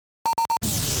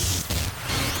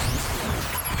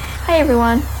Hi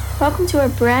everyone, welcome to our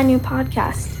brand new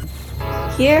podcast.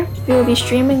 Here, we will be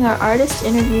streaming our artist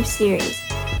interview series,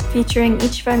 featuring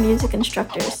each of our music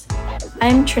instructors.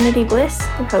 I'm Trinity Bliss,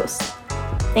 your host.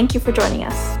 Thank you for joining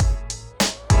us.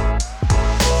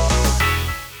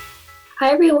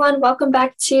 Hi everyone, welcome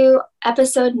back to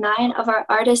episode 9 of our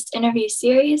artist interview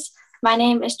series. My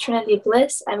name is Trinity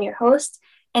Bliss, I'm your host,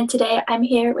 and today I'm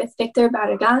here with Víctor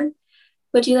Barragán.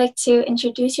 Would you like to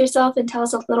introduce yourself and tell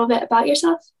us a little bit about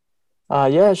yourself?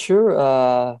 Yeah,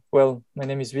 sure. Well, my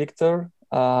name is Victor.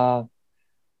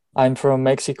 I'm from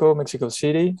Mexico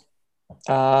City,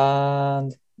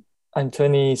 and I'm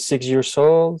 26 years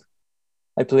old.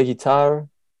 I play guitar.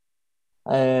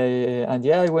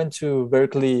 I went to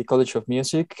Berklee College of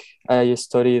Music. I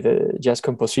studied jazz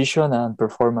composition and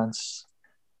performance.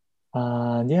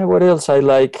 And yeah, what else? I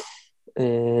like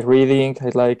reading.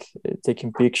 I like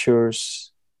taking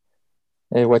pictures,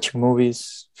 watching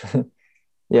movies.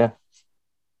 Yeah.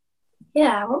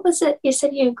 Yeah, what was it? You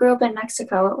said you grew up in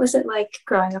Mexico. What was it like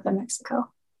growing up in Mexico?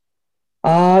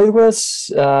 It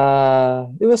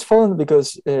was fun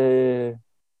because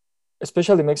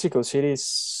especially Mexico City is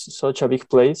such a big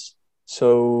place.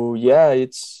 So yeah,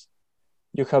 it's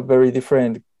you have very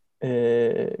different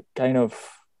kind of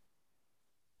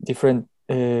different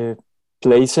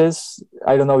places.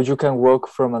 I don't know. You can walk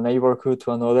from a neighborhood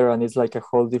to another, and it's like a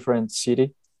whole different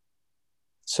city.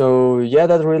 So yeah,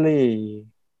 that really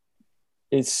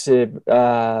it's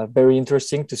very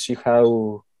interesting to see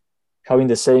how in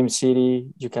the same city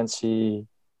you can see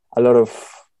a lot of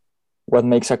what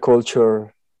makes a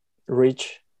culture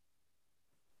rich.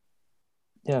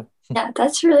 Yeah. Yeah,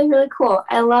 that's really, really cool.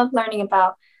 I love learning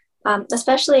about,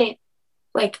 especially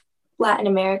like Latin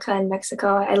America and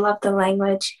Mexico. I love the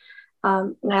language,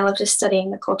 and I love just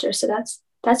studying the culture. So that's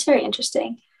very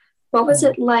interesting. What was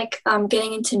Mm. it like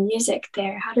getting into music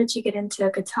there? How did you get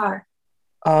into guitar?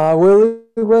 Well,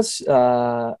 it was.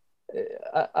 I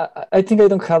think I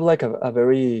don't have like a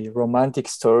very romantic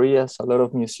story, as a lot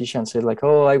of musicians say. Like,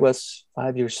 oh, I was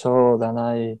 5 years old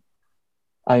and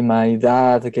my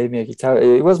dad gave me a guitar.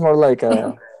 It was more like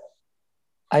I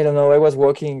don't know. I was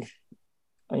walking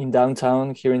in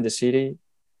downtown here in the city,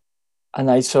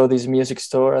 and I saw this music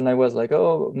store, and I was like,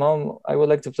 oh, mom, I would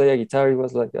like to play a guitar. It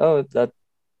was like, oh,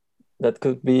 that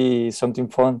could be something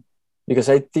fun, because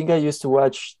I think I used to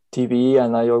watch TV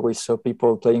and I always saw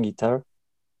people playing guitar.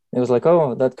 It was like,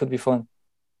 oh, that could be fun.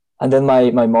 And then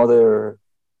my mother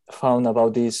found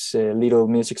about this little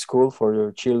music school for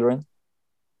your children,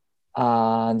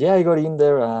 and yeah, I got in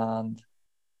there,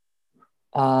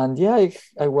 and yeah,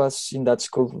 I was in that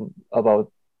school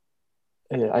about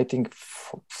I think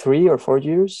 3 or 4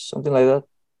 years, something like that.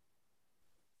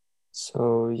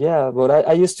 So yeah, but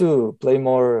I used to play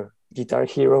more Guitar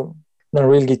Hero than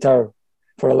real guitar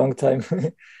for a long time.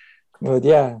 But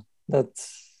yeah,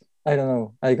 that's I don't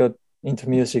know. I got into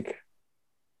music.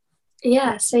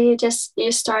 Yeah, so you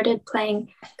started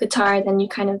playing guitar, then you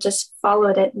kind of just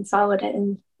followed it, and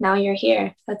now you're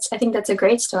here. I think that's a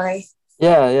great story.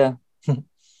 Yeah, yeah.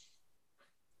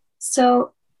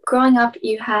 So growing up,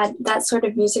 you had that sort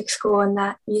of music school and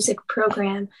that music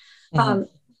program. Mhm. Um,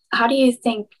 how do you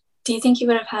think you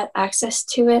would have had access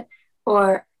to it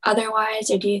or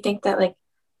otherwise, or do you think that like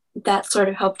that sort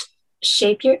of helped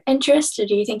shape your interest, or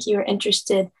do you think you were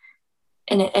interested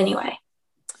in it anyway?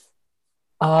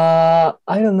 I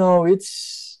don't know.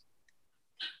 It's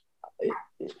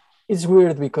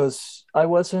weird because I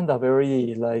wasn't a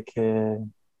very like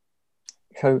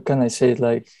how can I say it,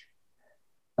 like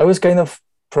I was kind of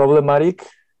problematic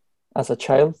as a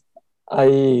child.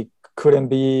 I couldn't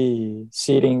be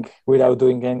sitting without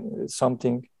doing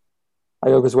something.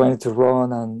 I always wanted to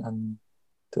run and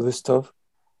to do stuff,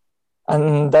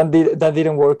 and that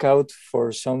didn't work out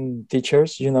for some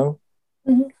teachers. Mhm.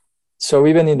 So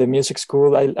even in the music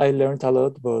school, I learned a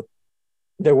lot, but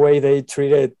the way they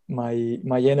treated my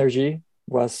energy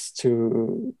was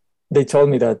to they told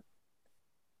me that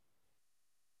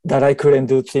I couldn't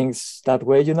do things that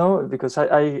way, because I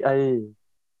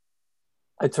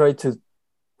tried to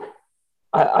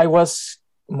I was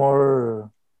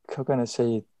more, how can I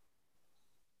say it,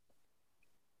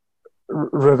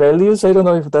 rebellious. I don't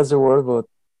know if that's the word,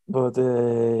 but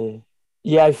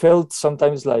yeah, I felt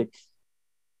sometimes like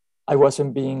I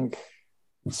wasn't being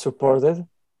supported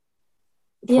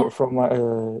Yeah, from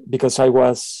because I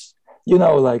was,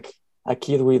 like a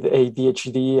kid with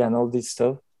ADHD and all this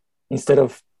stuff. Instead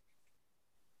of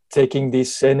taking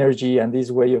this energy and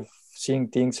this way of seeing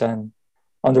things and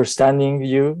understanding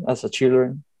you as a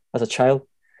child,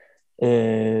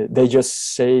 they just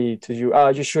say to you, "Ah,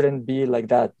 you shouldn't be like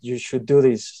that. You should do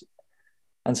this."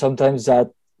 And sometimes that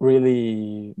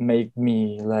really made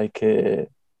me like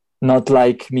not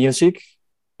like music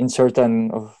in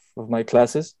certain of my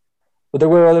classes. But there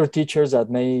were other teachers that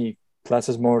made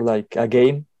classes more like a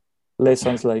game,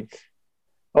 lessons like,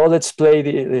 oh, let's play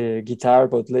the guitar,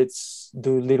 but let's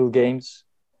do little games,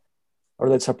 or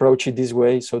let's approach it this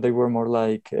way. So they were more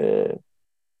like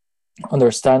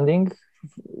understanding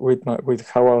with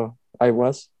how I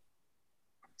was.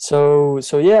 So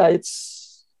yeah,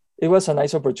 it was a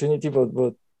nice opportunity,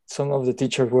 but some of the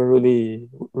teachers were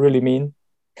really mean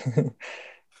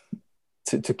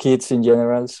to kids in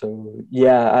general. So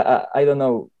yeah, I don't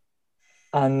know.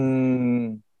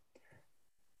 And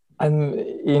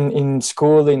in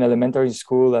school, in elementary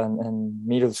school and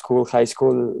middle school, high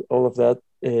school, all of that,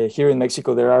 here in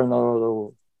Mexico, there are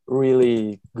no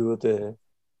really good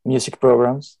music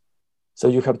programs. So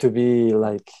you have to be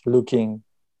like looking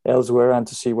elsewhere and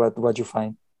to see what you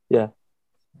find. Yeah.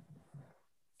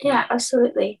 Yeah,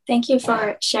 absolutely. Thank you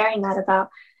for sharing that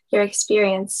about your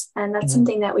experience. And that's Mhm.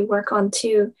 something that we work on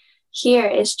too here,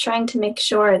 is trying to make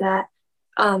sure that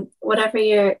whatever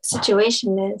your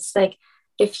situation is, like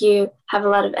if you have a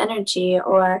lot of energy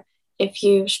or if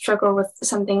you struggle with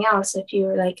something else, if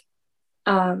you're like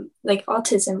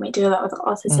autism, we do a lot with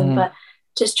autism, Mhm. but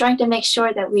just trying to make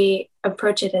sure that we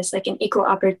approach it as like an equal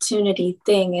opportunity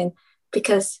thing. And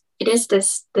because it is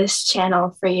this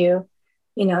channel for you,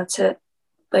 you know, to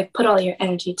like put all your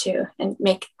energy to and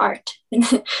make art. And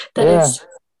that Yeah. is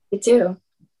you do.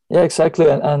 Yeah, exactly.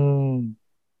 And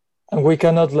we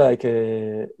cannot like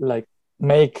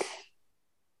make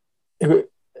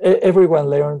everyone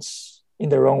learns in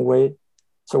their own way.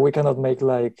 So we cannot make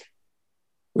like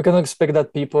we cannot expect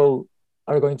that people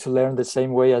are going to learn the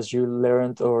same way as you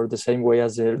learned or the same way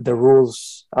as the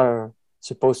rules are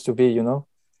supposed to be, you know.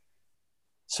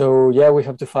 So yeah, we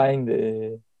have to find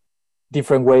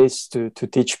different ways to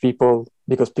teach people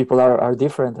because people are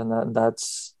different, and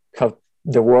that's how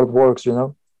the world works, you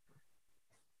know.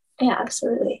 Yeah,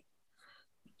 absolutely.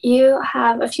 You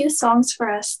have a few songs for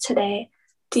us today.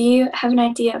 Do you have an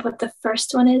idea of what the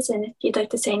first one is and if you'd like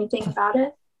to say anything about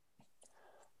it?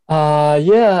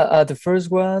 Yeah, the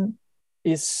first one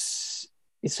is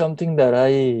something that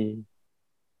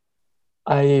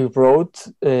I wrote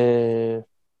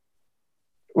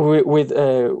with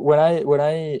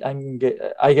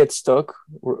I get stuck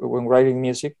when writing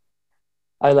music.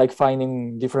 I like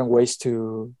finding different ways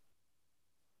to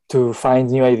find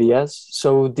new ideas.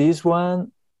 So this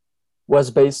one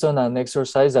was based on an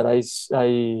exercise that I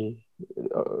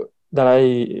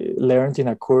learned in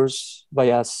a course by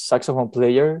a saxophone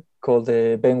player called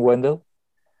Ben Wendell.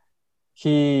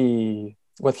 He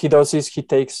What he does is he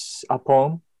takes a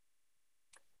poem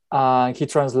and he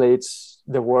translates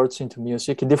the words into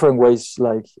music in different ways.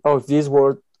 Like, oh, if this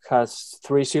word has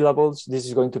 3 syllables, this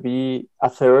is going to be a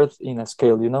third in a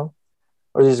scale, you know,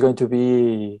 or this is going to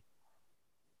be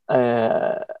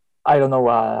uh, I don't know,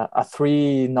 a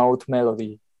 3 note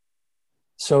melody.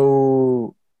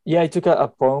 So yeah, I took a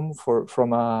poem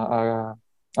from a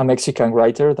Mexican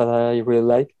writer that I really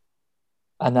like,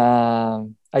 and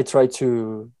I tried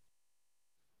to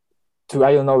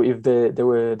I don't know if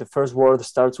the first word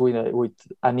starts with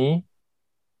an E,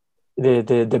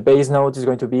 the bass note is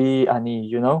going to be an E,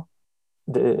 you know.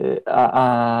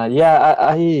 Yeah,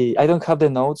 I don't have the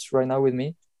notes right now with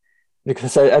me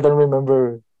because I don't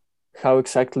remember how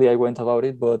exactly I went about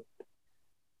it, but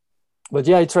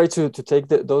yeah, I tried to take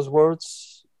those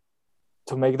words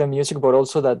to make the music, but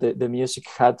also that the music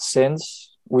had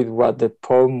sense with what the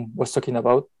poem was talking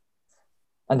about.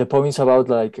 And the poem is about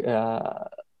like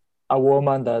a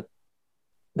woman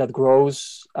that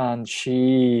grows and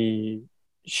she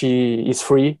is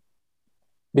free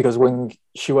because when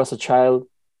she was a child,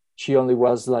 she only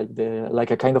was like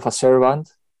a kind of a servant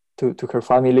to her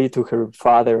family, to her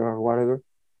father or whatever.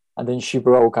 And then she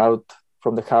broke out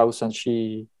from the house and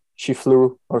she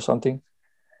flew or something.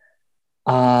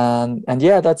 And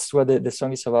yeah, that's what the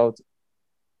song is about.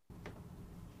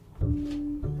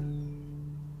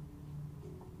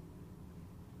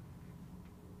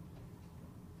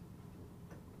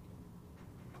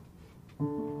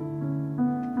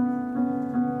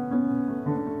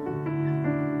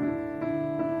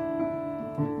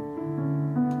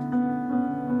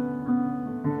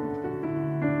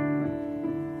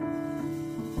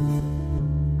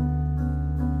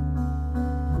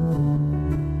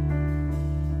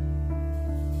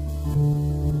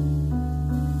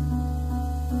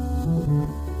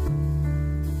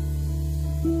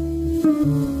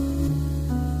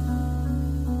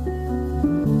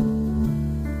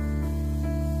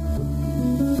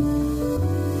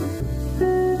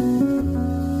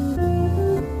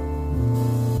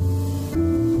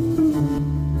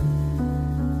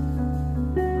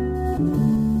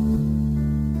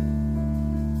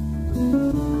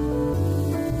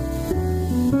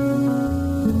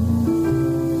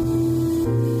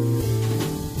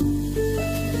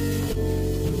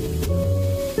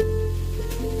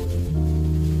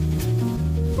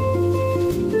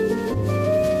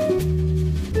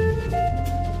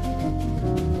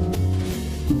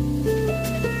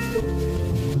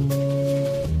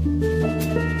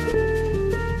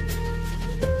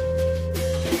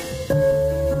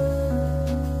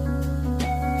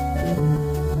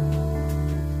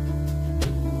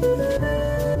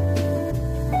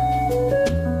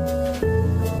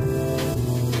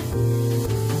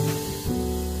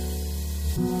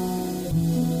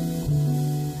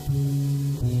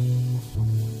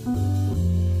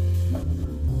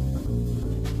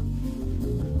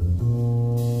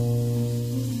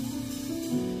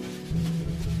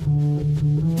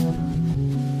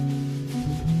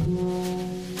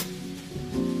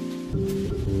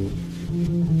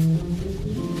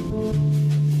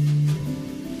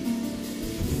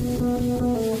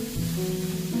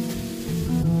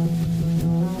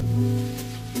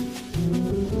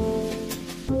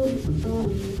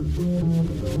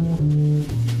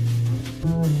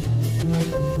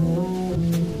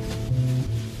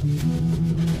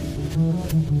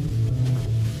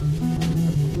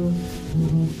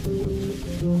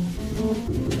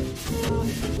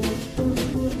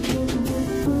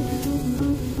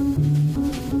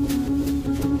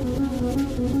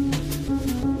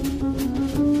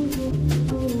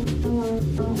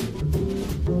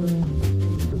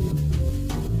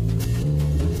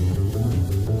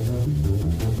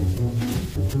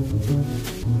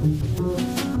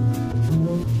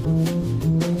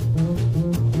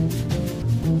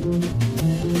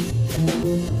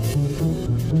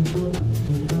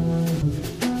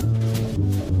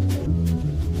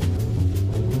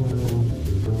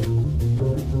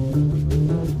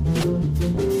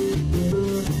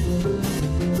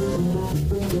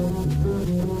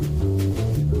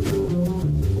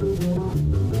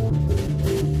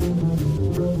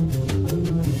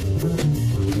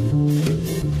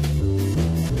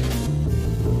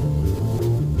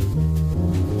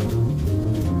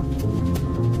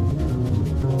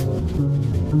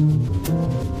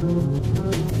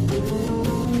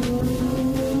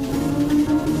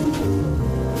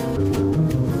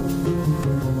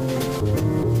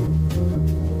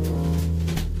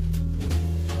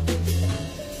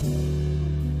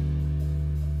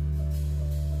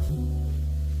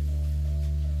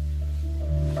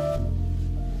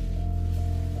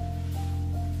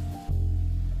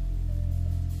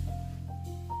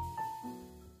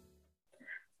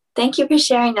 Thank you for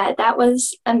sharing that. That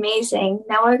was amazing.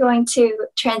 Now we're going to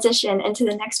transition into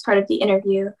the next part of the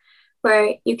interview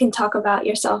where you can talk about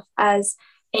yourself as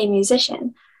a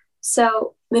musician.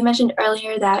 So we mentioned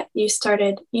earlier that you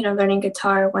started, learning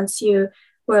guitar once you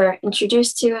were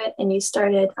introduced to it and you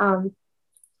started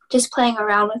just playing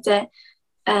around with it.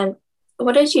 And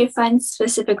what did you find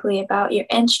specifically about your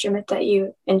instrument that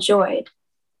you enjoyed?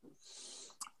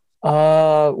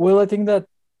 Well, I think that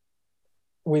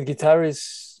with guitar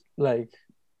is like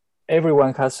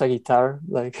everyone has a guitar,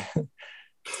 like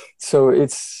so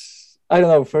it's I don't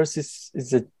know. First, it's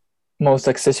the most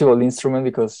accessible instrument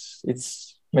because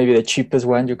it's maybe the cheapest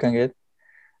one you can get.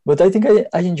 But I think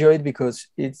I enjoy it because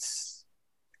it's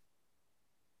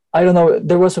I don't know.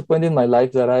 There was a point in my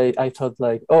life that I thought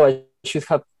like, oh, I should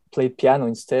have played piano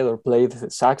instead or played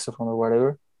saxophone or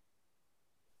whatever.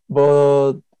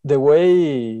 But the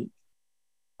way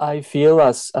I feel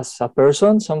as a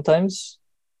person sometimes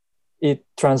it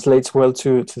translates well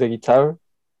to the guitar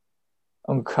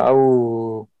on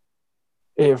how,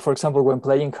 for example, when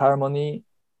playing harmony,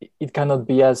 it cannot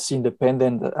be as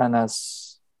independent and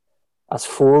as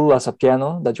full as a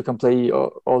piano that you can play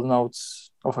all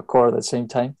notes of a chord at the same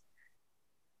time.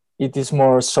 It is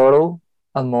more subtle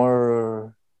and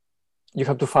more. You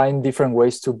have to find different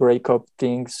ways to break up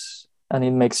things, and it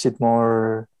makes it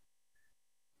more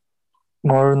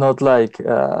not like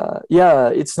yeah,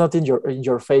 it's not in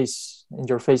your face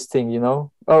thing, you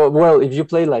know. Oh well, if you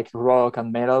play like rock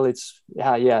and metal, it's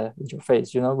yeah in your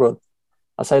face, you know. But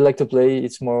as I like to play,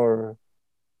 it's more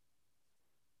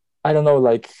I don't know,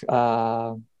 like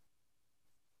I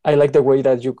like the way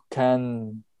that you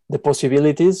can the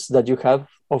possibilities that you have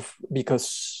of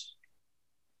because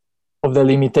of the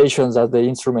limitations that the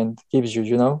instrument gives you,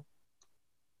 you know.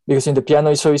 Because in the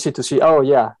piano it's so easy to see, oh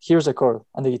yeah, here's a chord,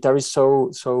 and the guitar is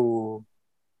so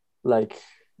like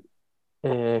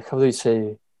how do you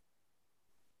say,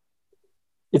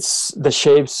 it's the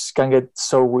shapes can get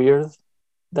so weird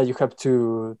that you have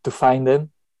to find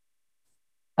them,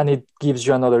 and it gives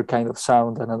you another kind of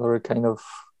sound and another kind of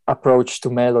approach to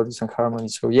melodies and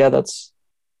harmonies. So yeah, that's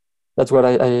what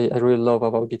I really love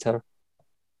about guitar.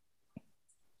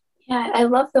 Yeah, I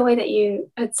love the way that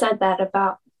you had said that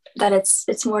about that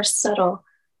it's more subtle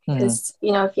Mm-hmm. because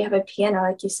if you have a piano,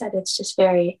 like you said, it's just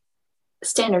very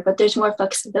standard, but there's more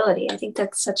flexibility. I think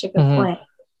that's such a good Mm-hmm. point.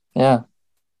 Yeah.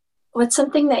 What's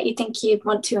something that you think you'd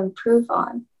want to improve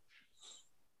on?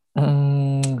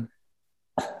 mm,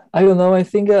 I don't know, I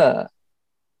think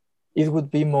it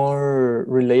would be more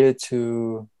related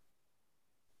to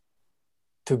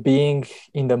being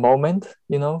in the moment,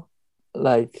 you know,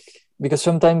 like because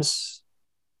sometimes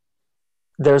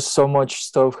there's so much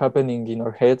stuff happening in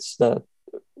our heads that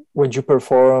when you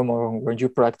perform or when you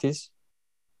practice,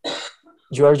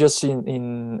 you are just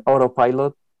in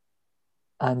autopilot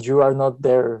and you are not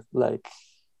there like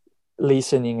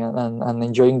listening and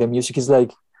enjoying the music. It's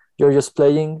like you're just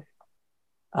playing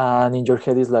and in your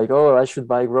head is like, oh, I should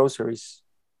buy groceries.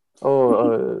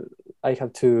 Oh, I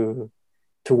have to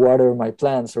water my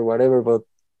plants or whatever. But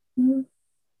Mhm.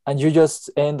 and you just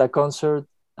end a concert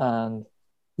and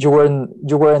you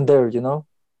weren't there, you know.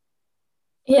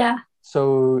 Yeah,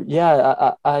 So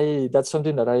yeah, I that's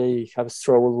something that I have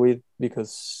struggled with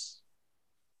because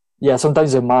yeah,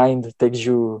 sometimes the mind takes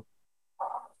you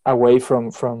away from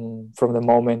the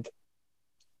moment.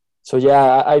 So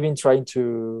yeah, I've been trying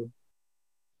to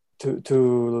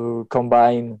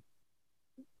combine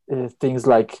things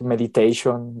like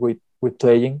meditation with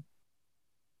playing.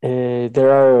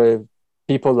 There are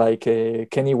people like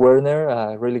Kenny Werner,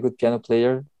 a really good piano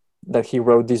player, that he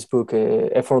wrote this book,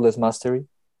 Effortless Mastery,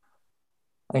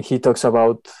 and he talks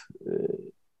about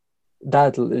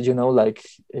that, you know, like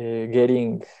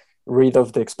getting rid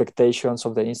of the expectations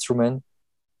of the instrument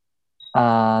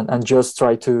and just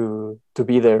try to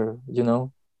be there, you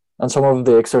know. And some of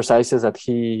the exercises that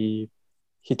he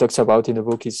talks about in the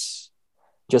book is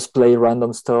just play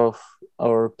random stuff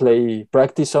or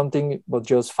practice something, but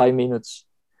just 5 minutes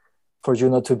for you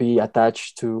not to be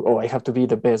attached to, oh, I have to be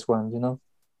the best one, you know.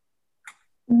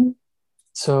 Mhm.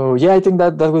 So yeah, I think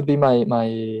that would be my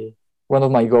one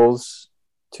of my goals,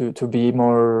 to be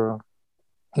more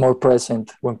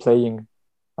present when playing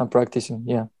and practicing.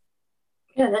 Yeah.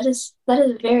 Yeah, that is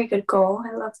a very good goal.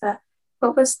 I love that.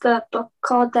 What was the book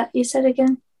called that you said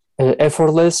again?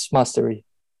 Effortless Mastery.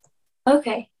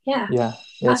 Okay, yeah, Yeah,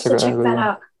 yeah, I'll it's have a, to a check good that one.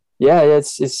 out. Yeah,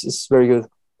 it's very good.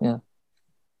 Yeah.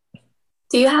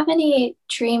 Do you have any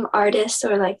dream artists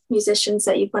or like musicians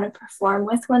that you want to perform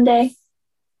with one day?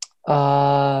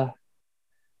 uh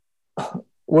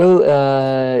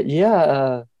well,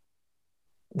 yeah,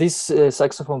 this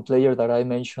saxophone player that I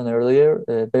mentioned earlier,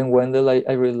 Ben Wendell,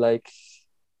 I really like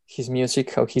his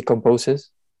music, how he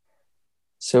composes.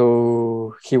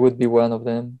 So he would be one of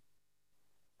them.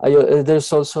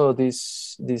 There's also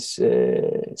this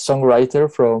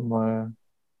songwriter from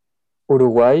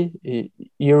Uruguay,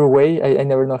 Uruguay. I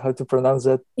never know how to pronounce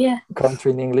that Yeah.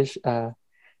 country in English.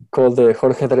 Called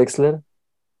Jorge Drexler.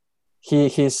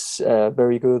 He's a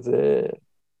very good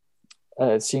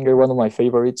singer, one of my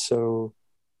favorites. So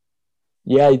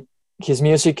yeah, his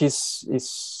music is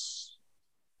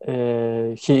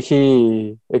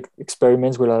he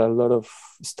experiments with a lot of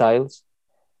styles,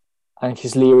 and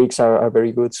his lyrics are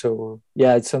very good. So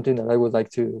yeah, it's something that I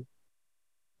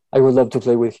would love to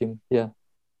play with him. Yeah.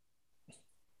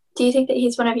 Do you think that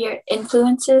he's one of your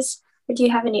influences, or do you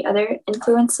have any other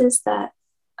influences that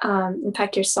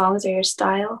impact your songs or your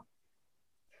style?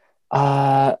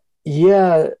 Uh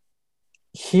yeah,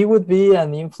 he would be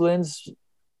an influence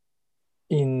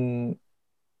in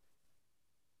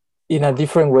in a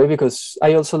different way because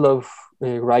I also love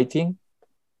writing.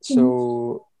 Mhm.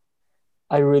 So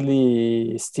I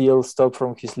really steal stuff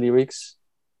from his lyrics.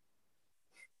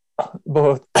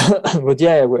 But but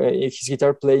yeah, his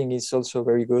guitar playing is also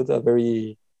very good. A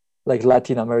very like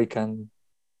Latin American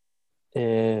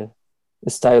uh,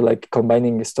 style, like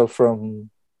combining stuff from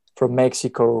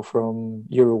Mexico, from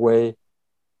Uruguay.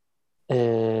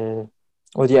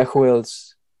 But yeah, who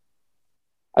else?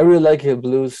 I really like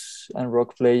blues and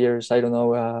rock players. I don't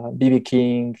know, BB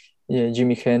King, yeah,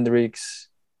 Jimi Hendrix,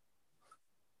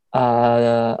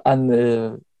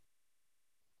 and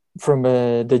from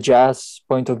the jazz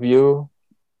point of view,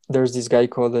 there's this guy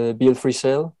called Bill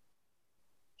Frisell.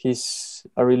 He's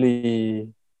a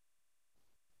really,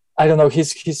 I don't know,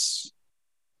 he's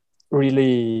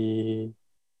really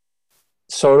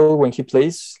subtle when he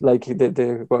plays. Like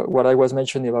the what I was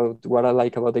mentioning about what I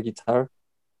like about the guitar,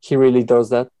 he really does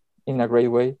that in a great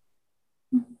way.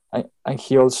 And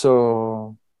he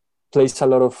also plays a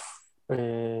lot of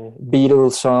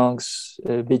Beatles songs,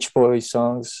 Beach Boys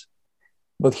songs,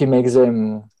 but he makes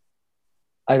them,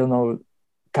 I don't know,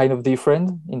 kind of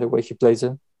different in the way he plays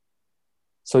them.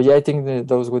 So yeah, I think that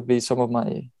those would be some of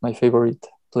my favorite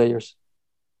players.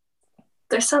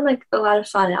 They sound like a lot of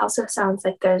fun. It also sounds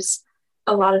like there's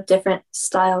a lot of different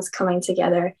styles coming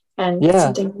together and Yeah,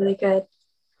 something really good.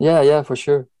 yeah, for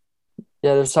sure.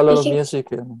 Yeah, there's a lot of Speaking, music,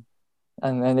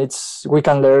 and it's we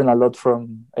can learn a lot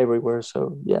from everywhere.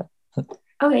 So yeah.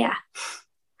 oh yeah,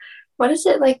 what is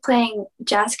it like playing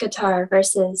jazz guitar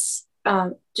versus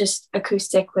just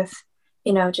acoustic with,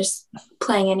 just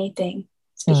playing anything?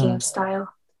 Speaking Mhm. of style,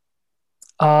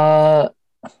 Uh,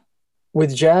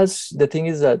 with jazz, the thing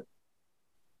is that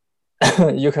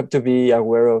you have to be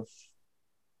aware of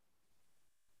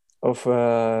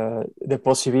the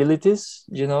possibilities,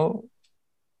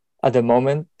 at the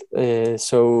moment.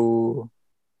 So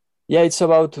yeah, it's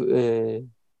about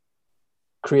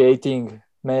creating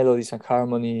melodies and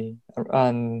harmony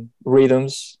and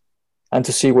rhythms, and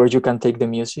to see where you can take the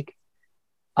music.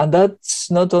 And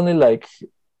that's not only like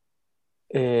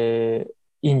uh,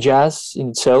 in jazz in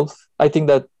itself. I think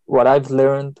that what I've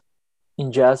learned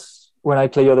in jazz when I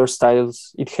play other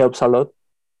styles, it helps a lot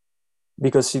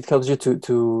because it helps you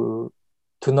to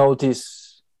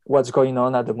notice what's going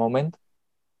on at the moment.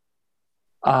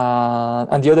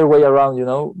 And the other way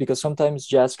around, because sometimes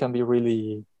jazz can be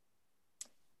really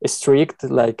strict,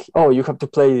 like, oh, you have to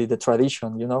play the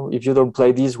tradition. If you don't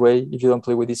play this way, if you don't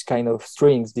play with this kind of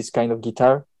strings, this kind of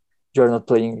guitar, you're not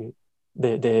playing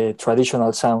the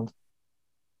traditional sound.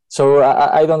 So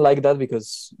I don't like that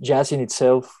because jazz in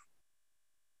itself,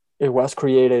 it was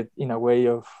created in a way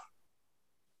of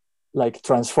like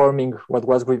transforming what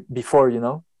was before.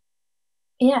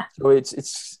 yeah, So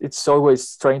it's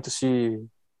always trying to see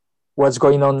what's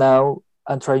going on now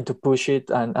and trying to push it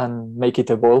and make it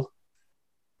evolve.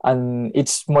 And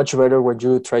it's much better when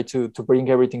you try to bring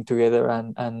everything together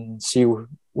and see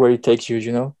where it takes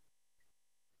you.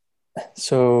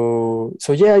 So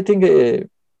yeah, I think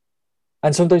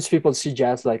and sometimes people see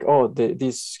jazz like, oh,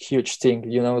 this huge thing,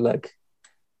 like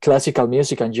classical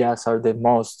music and jazz are the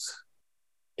most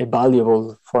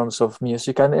valuable forms of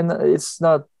music, and it's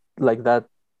not like that.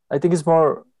 I think it's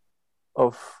more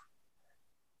of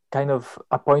kind of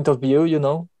a point of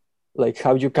view, like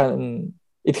how you can,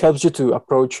 it helps you to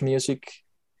approach music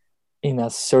in a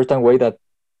certain way that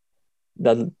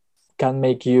can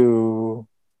make you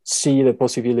see the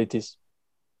possibilities,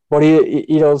 but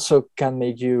it also can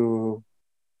make you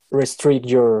restrict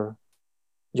your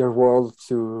world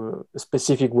to a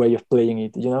specific way of playing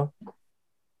it.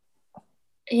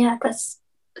 yeah,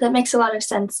 that makes a lot of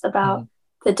sense about Mhm.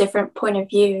 the different point of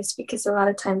views, because a lot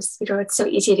of times, it's so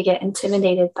easy to get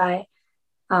intimidated by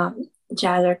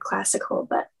jazz or classical,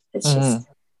 but it's just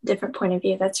a different point of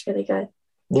view. That's really good.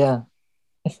 Yeah.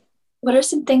 What are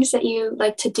some things that you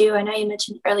like to do? I know you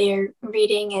mentioned earlier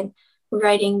reading and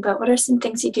writing, but what are some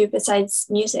things you do besides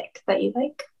music that you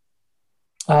like?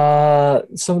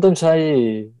 Sometimes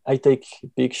I take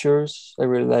pictures. I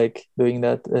really like doing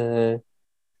that.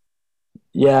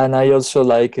 Yeah, and I also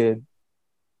like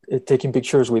taking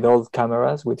pictures with old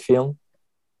cameras, with film,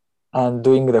 and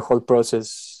doing the whole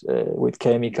process with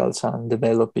chemicals and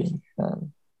developing.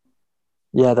 And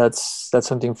yeah, that's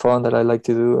something fun that I like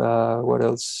to do. What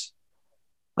else?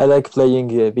 I like playing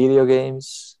video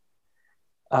games.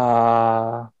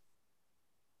 Uh,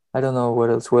 I don't know what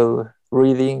else. Well,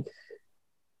 reading.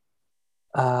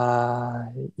 Uh,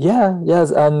 yeah,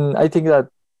 yes, and I think that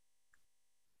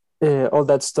all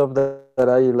that stuff that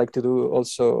I like to do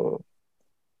also.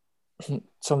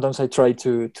 Sometimes I try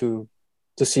to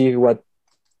see what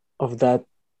of that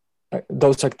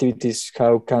those activities,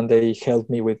 how can they help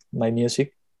me with my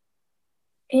music.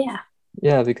 Yeah.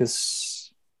 Yeah,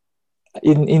 because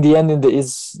in the end,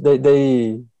 is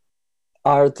they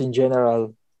art in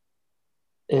general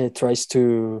tries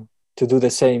to do the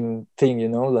same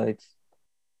thing, like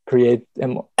create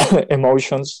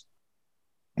emotions,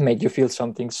 make you feel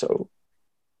something. So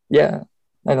yeah,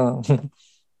 I don't know.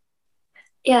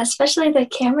 Yeah, especially the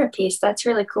camera piece. That's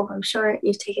really cool. I'm sure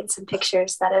you've taken some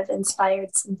pictures that have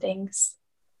inspired some things.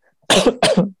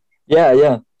 Yeah,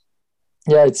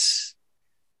 yeah, it's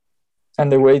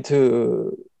and the way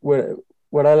to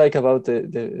what I like about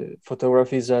the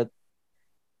photography is that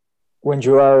when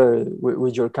you are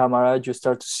with your camera, you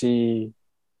start to see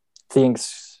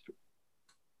things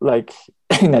like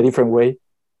in a different way.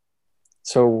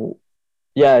 So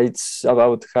yeah, it's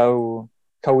about how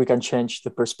we can change the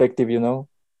perspective,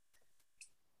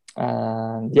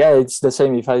 and yeah, it's the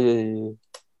same if I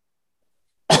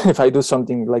if I do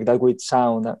something like that with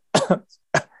sound.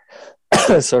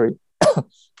 Sorry.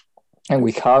 And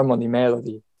with harmony,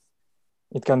 melody,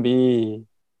 it can be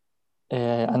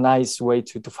a nice way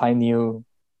to find new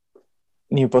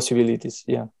possibilities.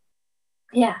 Yeah.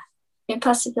 Yeah, new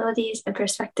possibilities and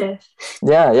perspective.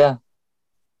 Yeah.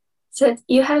 So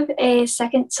you have a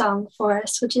second song for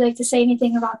us. Would you like to say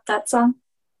anything about that song?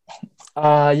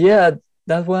 Yeah,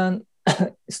 that one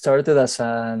started as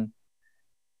an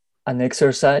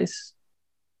exercise.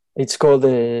 It's called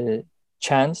the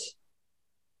chance.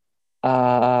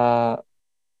 uh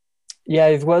yeah,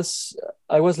 it was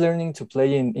I was learning to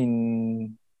play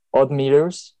in odd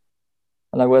meters,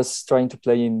 and I was trying to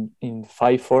play in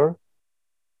 5/4.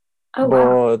 Oh,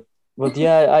 wow. But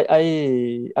yeah,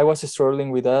 I was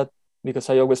struggling with that because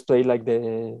I always play like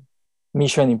the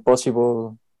Mission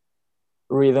Impossible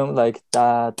rhythm, like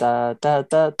da da da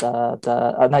da da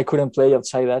da, and I couldn't play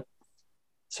outside that.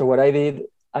 So what I did,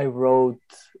 I wrote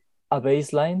a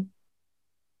bass line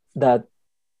that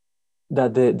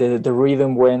the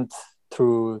rhythm went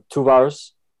through 2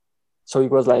 bars. So it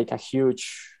was like a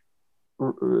huge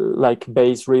like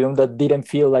bass rhythm that didn't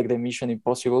feel like the Mission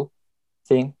Impossible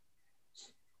thing.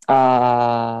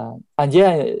 And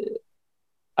yeah,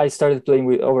 I started playing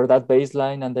with over that bass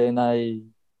line, and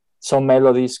then some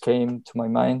melodies came to my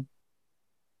mind.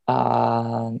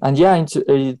 And yeah,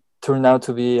 it turned out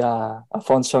to be a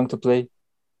fun song to play.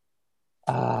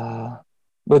 Uh,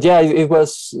 but yeah, it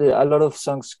was a lot of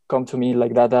songs come to me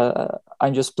like that.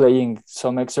 I'm just playing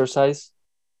some exercise,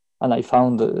 and I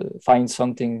find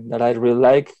something that I really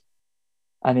like,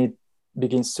 and it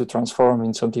begins to transform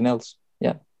in something else.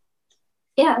 Yeah.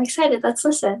 Yeah, I'm excited. Let's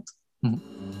listen.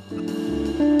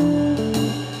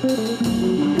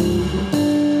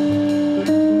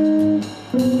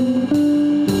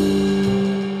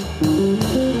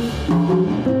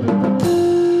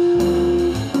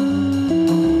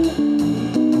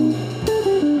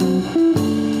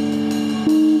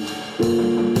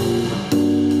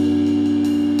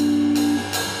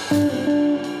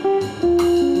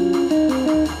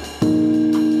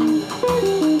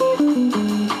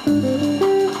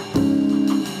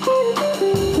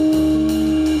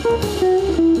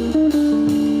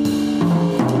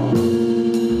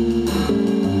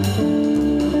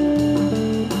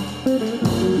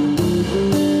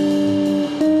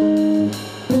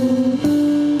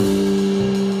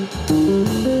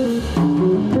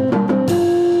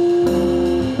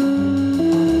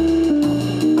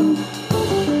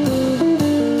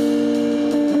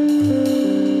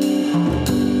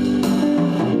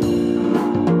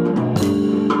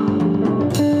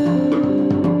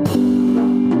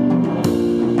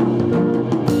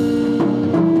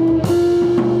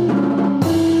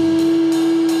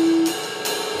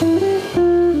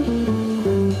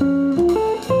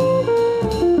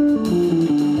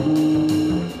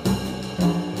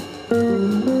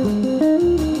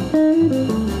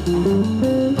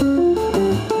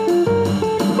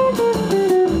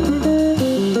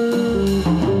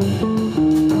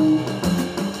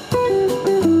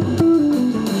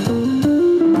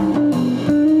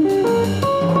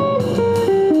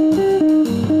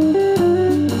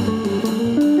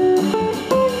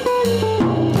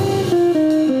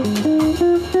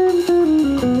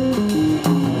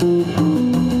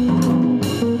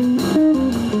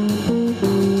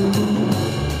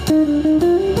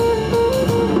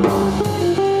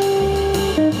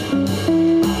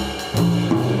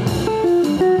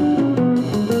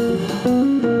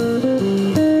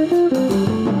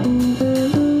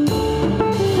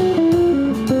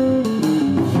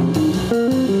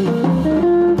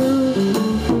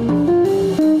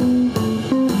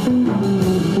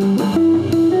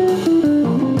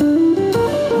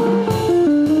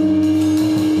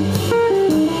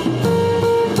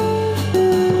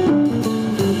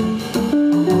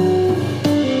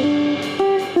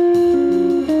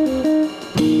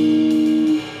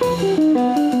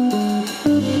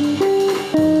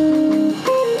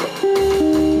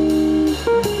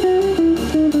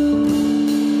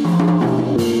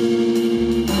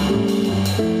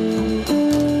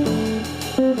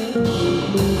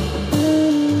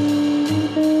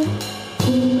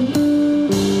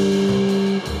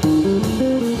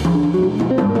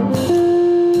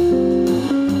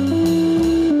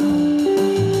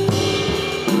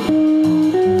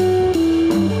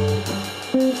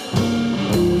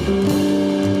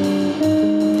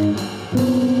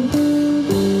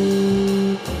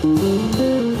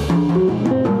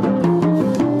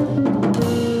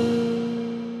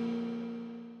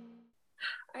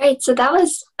 All right, so that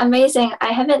was amazing.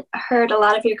 I haven't heard a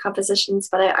lot of your compositions,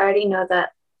 but I already know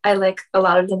that I like a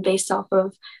lot of them based off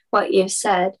of what you've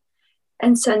said.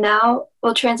 And so now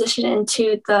we'll transition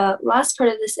into the last part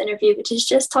of this interview, which is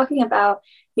just talking about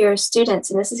your students.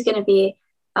 And this is going to be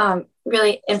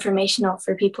really informational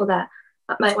for people that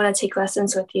might want to take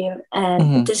lessons with you. And the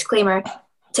Mm-hmm. disclaimer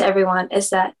to everyone is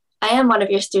that I am one of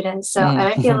your students, so I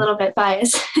might be a Mm-hmm. little bit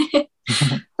biased.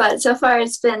 But so far,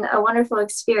 it's been a wonderful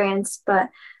experience. But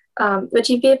would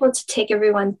you be able to take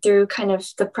everyone through kind of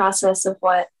the process of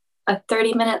what a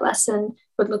 30-minute lesson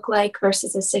would look like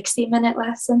versus a 60-minute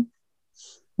lesson?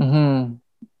 Mm-hmm.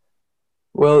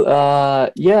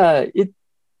 Well, yeah,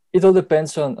 it all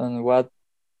depends on what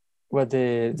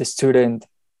the student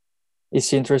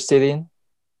is interested in.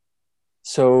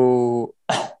 So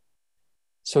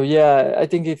so yeah, I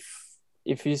think if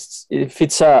it's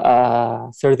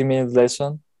a 30-minute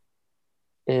lesson,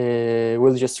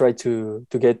 we'll just try to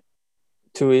get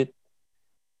to it.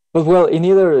 But well, in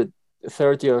either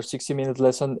 30 or 60-minute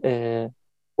lesson,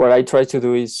 what I try to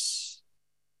do is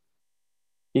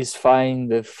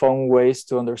find the fun ways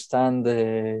to understand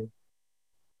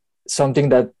something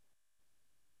that,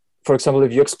 for example,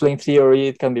 if you explain theory,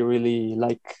 it can be really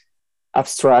like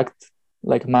abstract,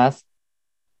 like math.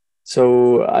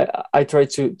 So I try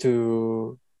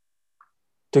to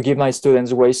give my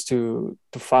students ways to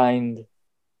find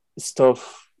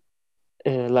stuff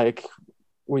like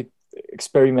with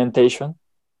experimentation.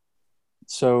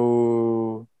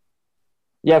 So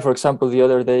yeah, for example, the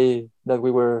other day that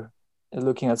we were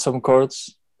looking at some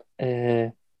chords,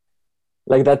 uh,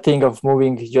 like that thing of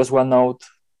moving just one note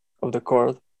of the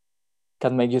chord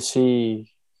can make you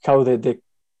see how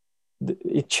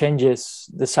it changes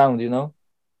the sound, you know.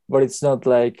 But it's not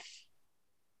like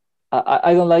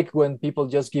I don't like when people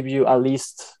just give you a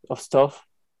list of stuff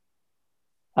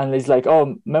and it's like,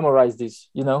 oh, memorize this,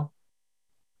 you know,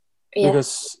 Yeah.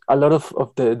 because a lot of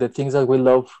the things that we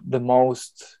love the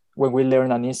most when we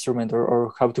learn an instrument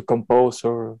or how to compose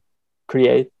or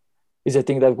create is the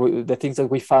things that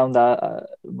we found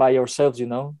by ourselves, you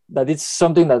know, that it's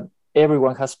something that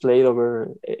everyone has played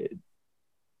over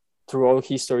through all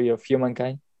history of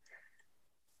humankind.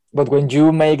 But when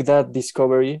you make that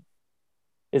discovery,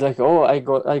 it's like, oh, I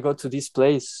got to this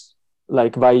place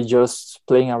like by just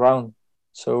playing around.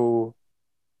 So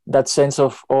that sense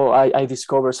of, oh, I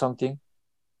discovered something,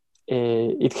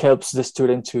 it helps the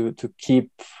student to keep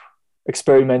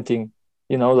experimenting,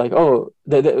 you know, like, oh,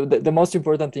 the most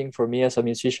important thing for me as a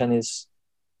musician is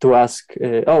to ask,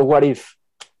 oh, what if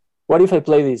I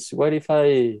play this, what if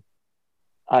I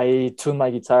tune my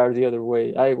guitar the other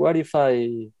way, what if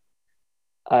I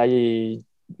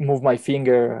move my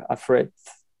finger a fret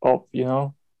up, you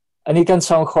know, and it can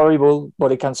sound horrible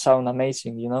but it can sound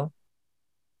amazing, you know.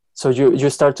 So you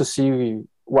start to see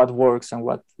what works and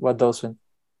what doesn't.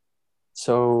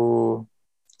 So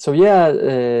yeah,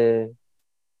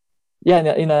 yeah,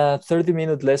 in a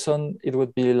 30-minute lesson it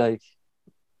would be like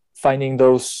finding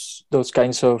those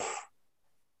kinds of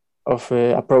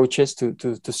approaches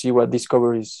to see what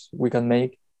discoveries we can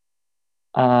make,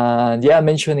 and yeah,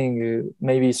 mentioning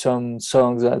maybe some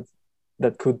songs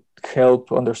that could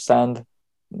help understand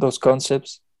those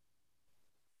concepts.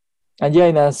 And yeah,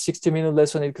 in a 60-minute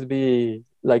lesson it could be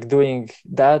like doing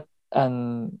that,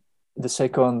 and the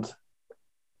second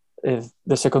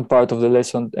the second part of the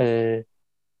lesson,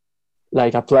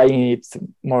 like applying it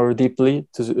more deeply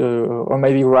to, or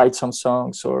maybe write some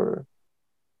songs, or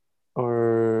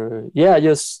yeah,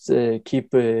 just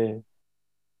keep that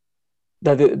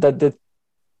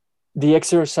the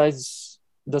exercise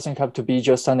doesn't have to be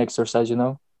just an exercise, you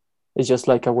know. It's just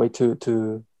like a way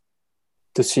to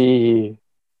see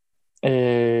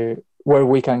where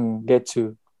we can get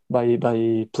to by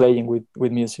playing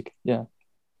with music. Yeah.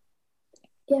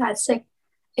 Yeah, it's like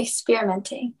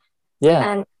experimenting.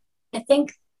 Yeah. And I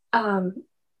think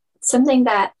something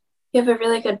that you have a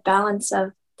really good balance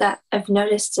of that I've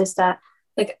noticed is that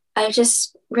like I've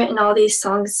just written all these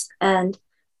songs and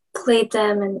played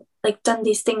them and like done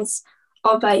these things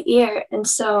all by ear. And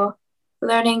so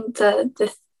learning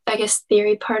the I guess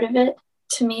theory part of it,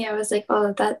 to me, I was like,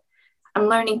 oh, that I'm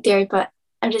learning theory, but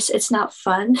it's not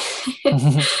fun.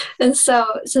 And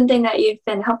so something that you've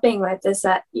been helping with is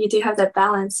that you do have that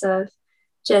balance of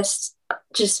just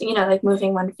like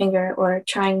moving one finger or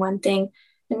trying one thing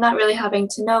and not really having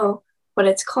to know what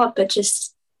it's called, but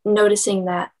just noticing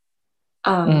that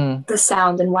Mm, the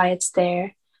sound and why it's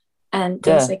there and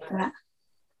things yeah. like that.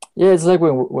 Yeah, it's like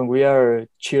when we are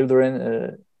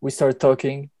children, we start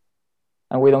talking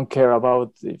and we don't care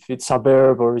about if it's a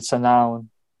verb or it's a noun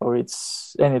or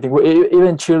it's anything.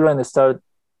 Even children start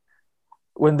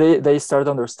when they start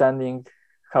understanding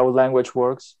how language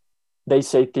works, they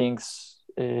say things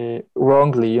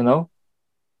wrongly, you know.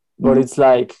 But Mhm. it's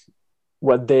like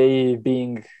what they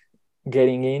being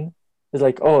getting in is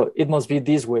like, oh, it must be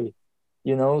this way,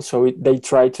 you know. So they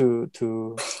try to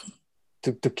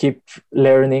keep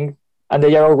learning, and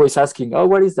they are always asking, oh,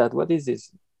 what is that, what is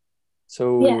this? Yeah,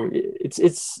 So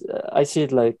it's I see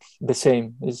it like the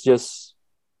same. It's just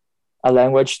a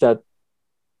language that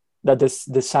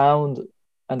the sound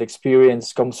and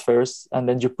experience comes first, and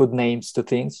then you put names to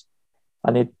things,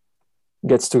 and it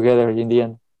gets together in the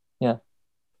end. Yeah.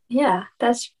 yeah,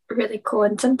 that's really cool.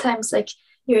 And sometimes, like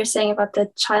you were saying about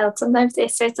the child, sometimes they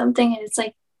say something and it's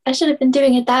like, I should have been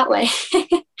doing it that way.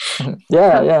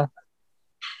 Yeah, um, yeah,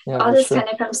 yeah, all for this sure. kind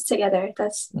of comes together.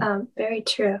 That's very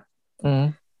true.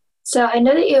 Mm-hmm. So I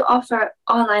know that you offer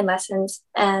online lessons,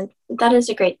 and that is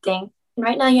a great thing. And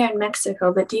right now you're in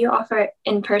Mexico, but do you offer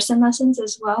in-person lessons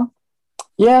as well?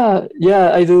 Yeah,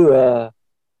 yeah, I do.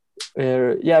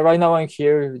 Yeah, right now I'm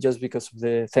here just because of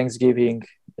the Thanksgiving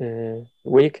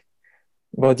week.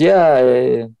 But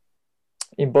yeah,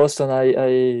 in Boston,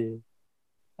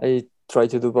 I try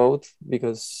to do both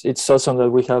because it's awesome that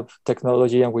we have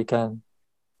technology and we can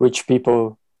reach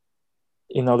people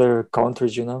in other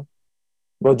countries, you know.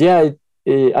 But yeah,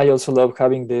 I also love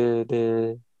having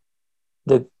the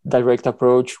direct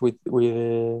approach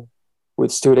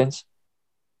with students.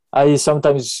 I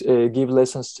sometimes give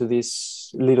lessons to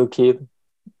this little kid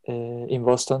in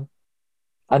Boston,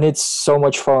 and it's so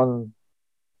much fun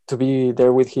to be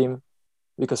there with him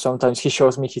because sometimes he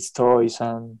shows me his toys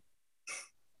and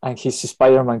his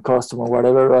Spider-Man costume or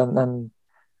whatever, and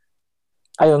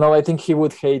I don't know. I think he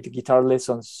would hate guitar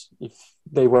lessons if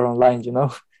they were online, you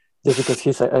know, just because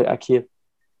he's a kid.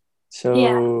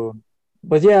 Yeah, So,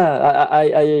 but yeah,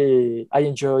 I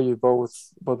enjoy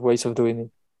both ways of doing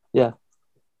it. Yeah,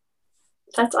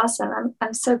 that's awesome.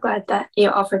 I'm so glad that you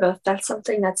offer both. That's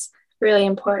something that's really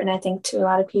important, I think, to a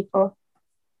lot of people.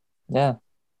 yeah.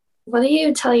 What do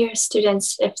you tell your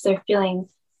students if they're feeling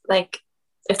like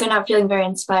if they're not feeling very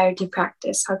inspired to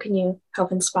practice? How can you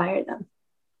help inspire them?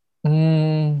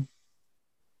 Mm,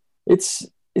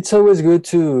 it's always good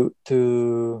to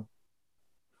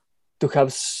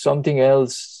have something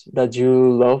else that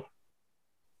you love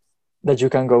that you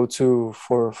can go to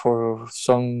for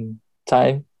some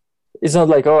time. It's not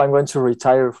like, oh, I'm going to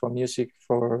retire from music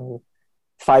for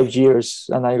 5 years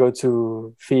and I go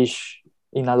to fish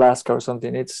in Alaska or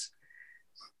something. It's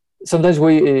sometimes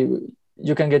we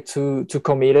you can get too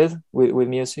committed with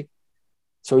music,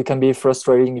 so it can be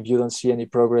frustrating if you don't see any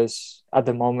progress at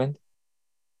the moment.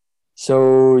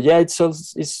 So yeah,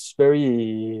 it's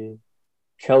very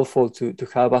helpful to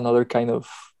have another kind of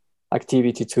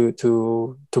activity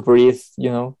to breathe,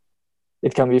 you know.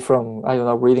 It can be from, I don't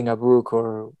know, reading a book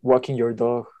or walking your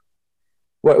dog.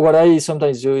 What I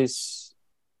sometimes do is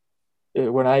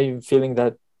when I'm feeling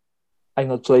that I'm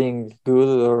not playing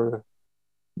good or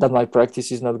that my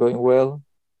practice is not going well,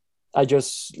 I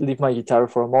just leave my guitar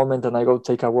for a moment and I go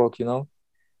take a walk, you know.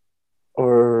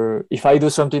 Or if I do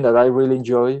something that I really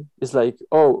enjoy, it's like,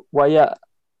 oh, why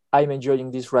I'm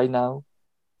enjoying this right now,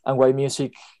 and why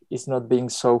music is not being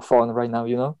so fun right now,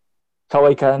 you know? How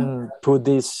I can put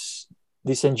this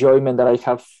enjoyment that I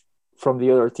have from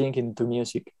the other thing into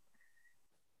music.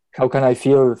 How can I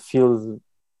feel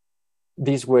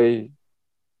this way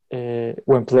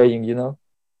when playing, you know?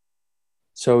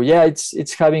 So yeah,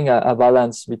 it's having a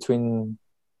balance between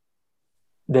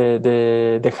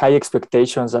the high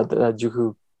expectations that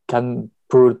you can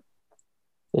put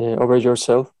over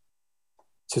yourself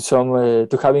to some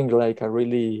to having like a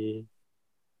really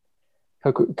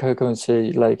how can I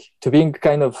say, like, to being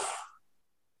kind of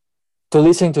to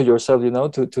listen to yourself, you know,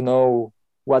 to know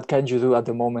what can you do at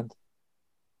the moment,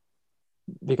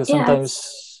 because Yeah,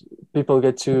 sometimes people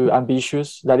get too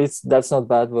ambitious. That's not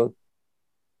bad, but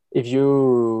if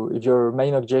your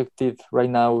main objective right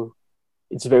now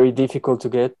it's very difficult to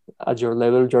get at your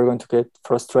level, you're going to get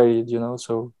frustrated, you know.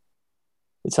 So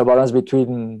it's a balance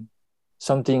between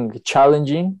something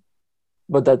challenging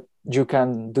but that you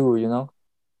can do, you know.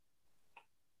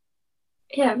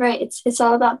 yeah, right. It's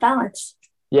all about balance.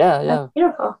 Yeah, That's yeah.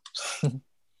 beautiful.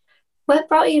 What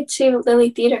brought you to Lily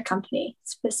Theater Company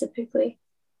specifically?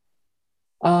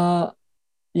 uh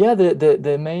yeah,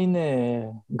 the main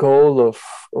goal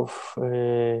of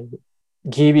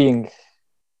giving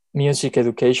music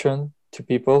education to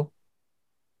people,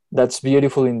 that's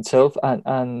beautiful in itself,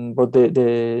 and but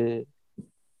the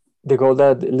goal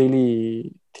that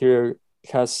Lily Theater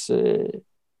has,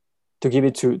 to give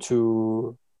it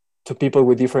to people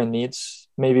with different needs,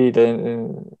 maybe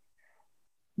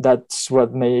that's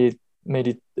what made made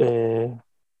it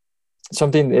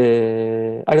something.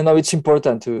 I don't know. It's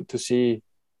important to see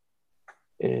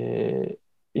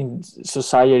in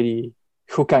society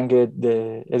who can get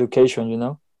the education, you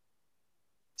know.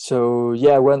 So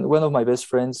yeah, one of my best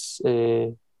friends,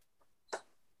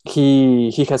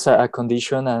 he has a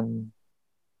condition, and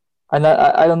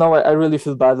I don't know. I really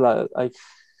feel bad, like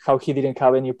how he didn't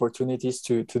have any opportunities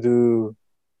to do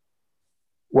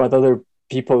what other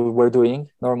people were doing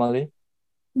normally.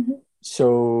 Mhm.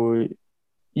 So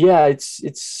yeah,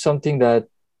 it's something that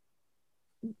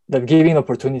giving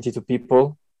opportunity to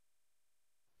people,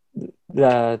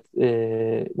 that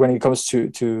when it comes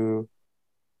to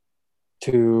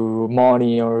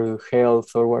money or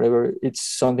health or whatever, it's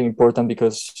something important,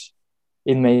 because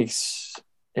it makes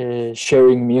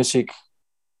sharing music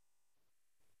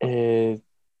uh,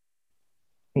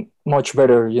 much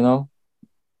better, you know.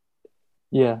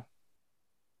 Yeah.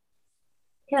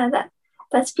 Yeah,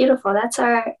 that's beautiful. That's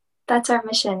our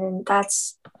mission, and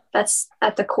that's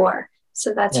at the core.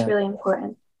 So that's Yeah. really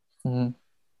important. Mhm.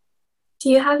 Do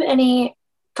you have any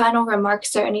final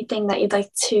remarks or anything that you'd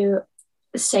like to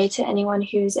say to anyone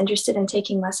who's interested in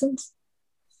taking lessons?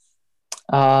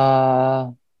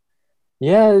 uh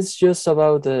yeah, it's just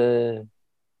about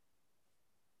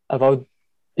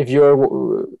if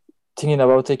you're thinking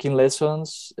about taking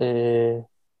lessons, and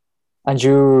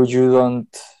you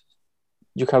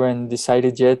haven't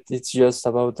decided yet. It's just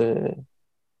about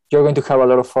you're going to have a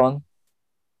lot of fun.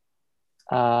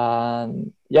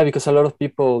 And yeah, because a lot of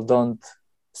people don't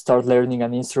start learning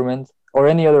an instrument or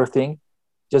any other thing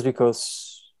just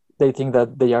because they think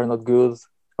that they are not good,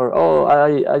 or oh,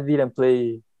 I didn't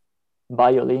play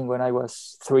violin when I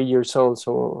was 3 years old,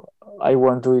 so I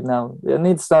won't do it now. And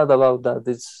it's not about that.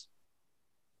 It's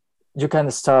You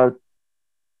can start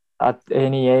at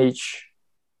any age,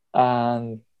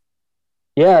 and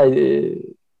yeah,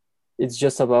 it's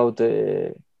just about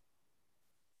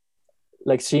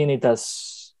like seeing it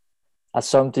as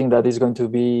something that is going to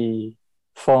be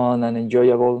fun and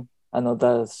enjoyable, and not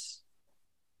as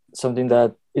something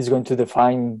that is going to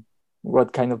define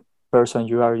what kind of person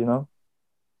you are, you know.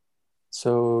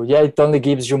 So yeah, it only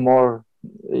gives you more.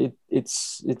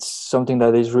 It's something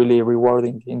that is really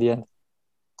rewarding in the end.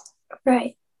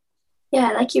 Right.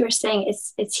 Yeah, like you were saying,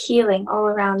 it's healing all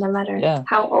around, no matter Yeah.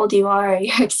 how old you are or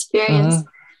your experience. Hmm.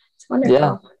 It's Yeah.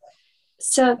 wonderful.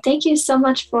 So thank you so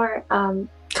much for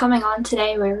coming on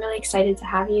today. We're really excited to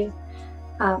have you.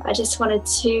 I just wanted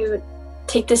to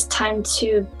take this time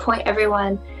to point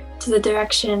everyone to the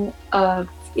direction of,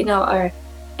 our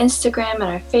Instagram and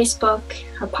our Facebook,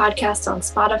 our podcast on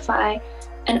Spotify,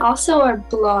 and also our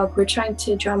blog. We're trying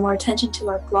to draw more attention to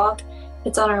our blog.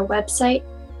 It's on our website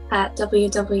at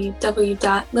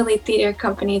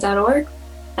www.lilytheatercompany.org,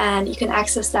 and you can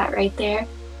access that right there.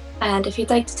 And if you'd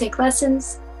like to take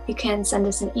lessons, you can send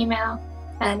us an email.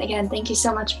 And again, thank you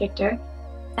so much, Victor.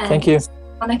 And Thank you.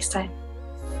 until next time.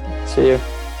 See you.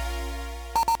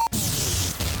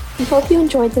 We hope you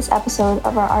enjoyed this episode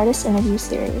of our artist interview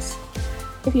series.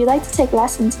 If you'd like to take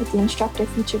lessons with the instructor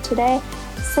featured today,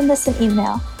 send us an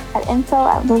email at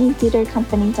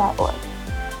info@lilytheatercompany.org.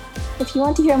 If you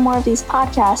want to hear more of these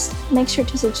podcasts, make sure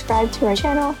to subscribe to our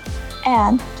channel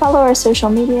and follow our social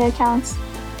media accounts.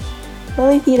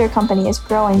 Lily Theater Company is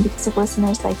growing because of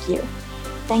listeners like you.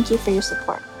 Thank you for your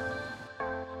support.